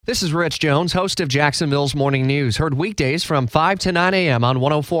This is Rich Jones, host of Jacksonville's Morning News. Heard weekdays from 5 to 9 a.m. on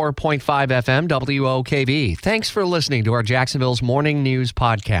 104.5 FM WOKV. Thanks for listening to our Jacksonville's Morning News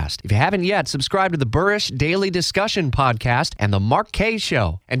podcast. If you haven't yet, subscribe to the Burrish Daily Discussion podcast and the Mark Kaye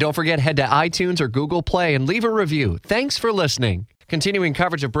Show. And don't forget, head to iTunes or Google Play and leave a review. Thanks for listening. Continuing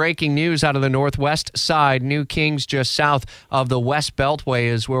coverage of breaking news out of the northwest side. New Kings just south of the West Beltway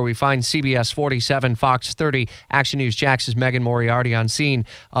is where we find CBS 47, Fox 30. Action News Jax's Megan Moriarty on scene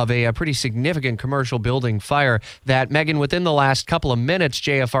of a pretty significant commercial building fire that, Megan, within the last couple of minutes,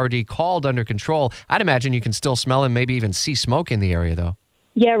 JFRD called under control. I'd imagine you can still smell and maybe even see smoke in the area, though.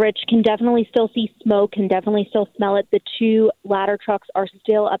 Yeah, Rich, can definitely still see smoke, can definitely still smell it. The two ladder trucks are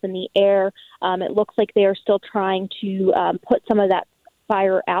still up in the air. It looks like they are still trying to put some of that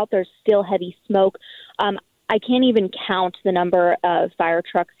fire out. There's still heavy smoke. I can't even count the number of fire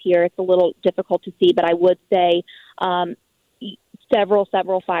trucks here. It's a little difficult to see, but I would say several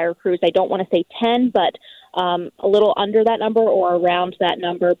fire crews. I don't want to say 10, but a little under that number or around that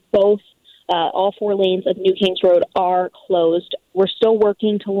number. Both all four lanes of New Kings Road are closed. We're still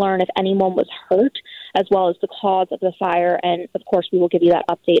working to learn if anyone was hurt, as well as the cause of the fire. And, of course, we will give you that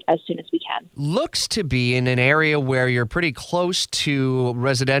update as soon as we can. Looks to be in an area where you're pretty close to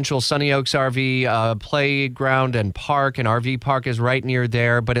residential Sunny Oaks RV playground and park, and RV park is right near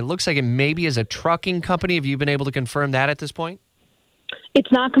there. But it looks like it maybe is a trucking company. Have you been able to confirm that at this point?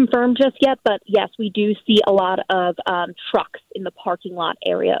 It's not confirmed just yet, but yes, we do see a lot of trucks in the parking lot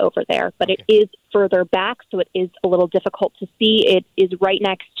area over there. But It is further back, so it is a little difficult to see. It is right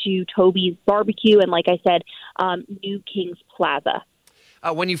next to Toby's Barbecue and, like I said, New Kings Plaza.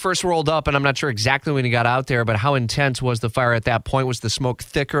 When you first rolled up, and I'm not sure exactly when you got out there, but how intense was the fire at that point? Was the smoke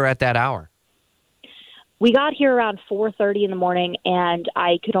thicker at that hour? We got here around 4:30 in the morning, and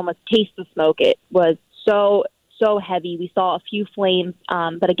I could almost taste the smoke. It was so heavy. We saw a few flames,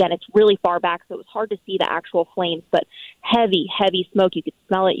 but again, it's really far back, so it was hard to see the actual flames, but heavy smoke. You could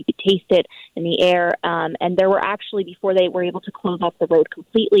smell it. You could taste it in the air. And there were actually, before they were able to close off the road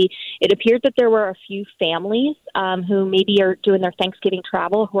completely, it appeared that there were a few families who maybe are doing their Thanksgiving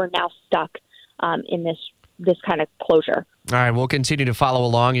travel who are now stuck in this kind of closure. All right, we'll continue to follow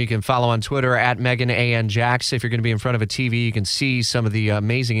along. You can follow on Twitter at Megan A.N. Jax. If you're going to be in front of a TV, you can see some of the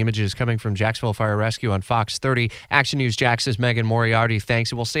amazing images coming from Jacksonville Fire Rescue on Fox 30. Action News Jax's Megan Moriarty,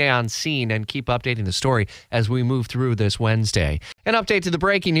 thanks. And we'll stay on scene and keep updating the story as we move through this Wednesday. An update to the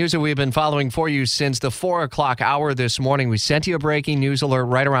breaking news that we've been following for you since the 4 o'clock hour this morning. We sent you a breaking news alert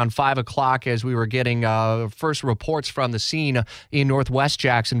right around 5 o'clock as we were getting first reports from the scene in northwest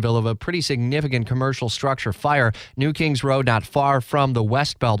Jacksonville of a pretty significant commercial structure fire. New Kings Road, not far from the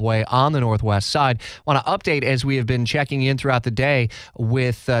West Beltway on the northwest side. Want to update as we have been checking in throughout the day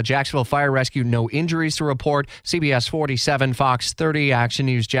with Jacksonville Fire Rescue. No injuries to report. CBS 47, Fox 30, Action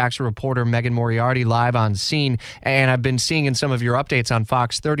News Jax reporter Megan Moriarty live on scene. And I've been seeing in some of your updates on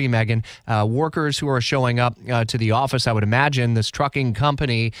Fox 30, Megan, workers who are showing up to the office, I would imagine, this trucking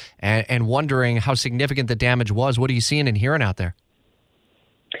company, and wondering how significant the damage was. What are you seeing and hearing out there?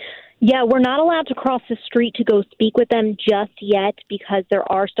 Yeah, we're not allowed to cross the street to go speak with them just yet because there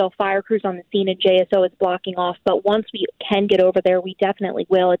are still fire crews on the scene and JSO is blocking off. But once we can get over there, we definitely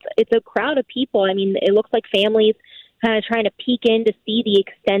will. It's a crowd of people. I mean, it looks like families kind of trying to peek in to see the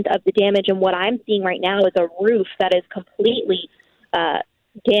extent of the damage. And what I'm seeing right now is a roof that is completely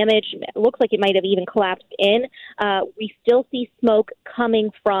damaged. It looks like it might have even collapsed in. We still see smoke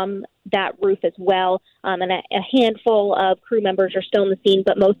coming from that roof as well, and a handful of crew members are still in the scene,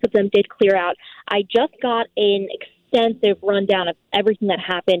 but most of them did clear out. I just got an extensive rundown of everything that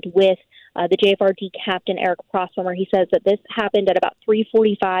happened with the JFRD captain, Eric Prosformer. He says that this happened at about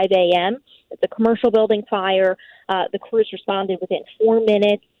 3:45 a.m. It's a commercial building fire. The crews responded within 4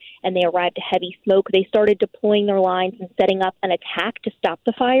 minutes, and they arrived to heavy smoke. They started deploying their lines and setting up an attack to stop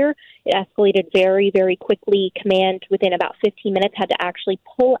the fire. It escalated very, very quickly. Command, within about 15 minutes, had to actually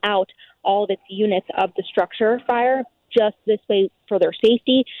pull out all of its units of the structure fire just this way for their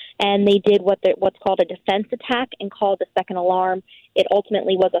safety. And they did what's called a defense attack and called the second alarm. It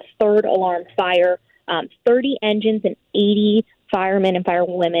ultimately was a third alarm fire. 30 engines and 80 firemen and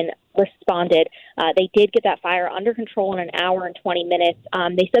firewomen responded. They did get that fire under control in an hour and 20 minutes.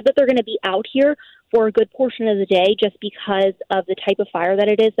 They said that they're going to be out here for a good portion of the day just because of the type of fire that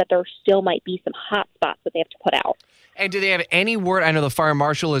it is, that there still might be some hot spots that they have to put out. And do they have any word? I know the fire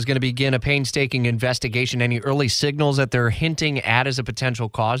marshal is going to begin a painstaking investigation. Any early signals that they're hinting at as a potential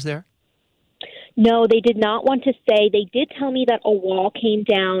cause there? No, they did not want to say. They did tell me that a wall came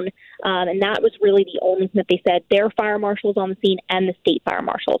down, and that was really the only thing that they said. Their fire marshals on the scene and the state fire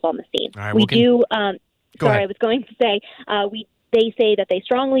marshals on the scene. All right, we do. Go ahead. I was going to say They say that they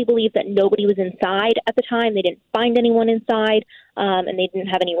strongly believe that nobody was inside at the time. They didn't find anyone inside, and they didn't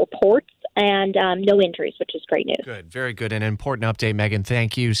have any reports, and no injuries, which is great news. Good, very good. And an important update, Megan.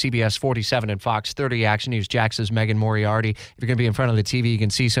 Thank you. CBS 47 and Fox 30 Action News Jax's Megan Moriarty. If you're going to be in front of the TV, you can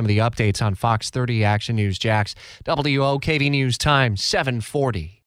see some of the updates on Fox 30 Action News Jax. WOKV News time, 7:40.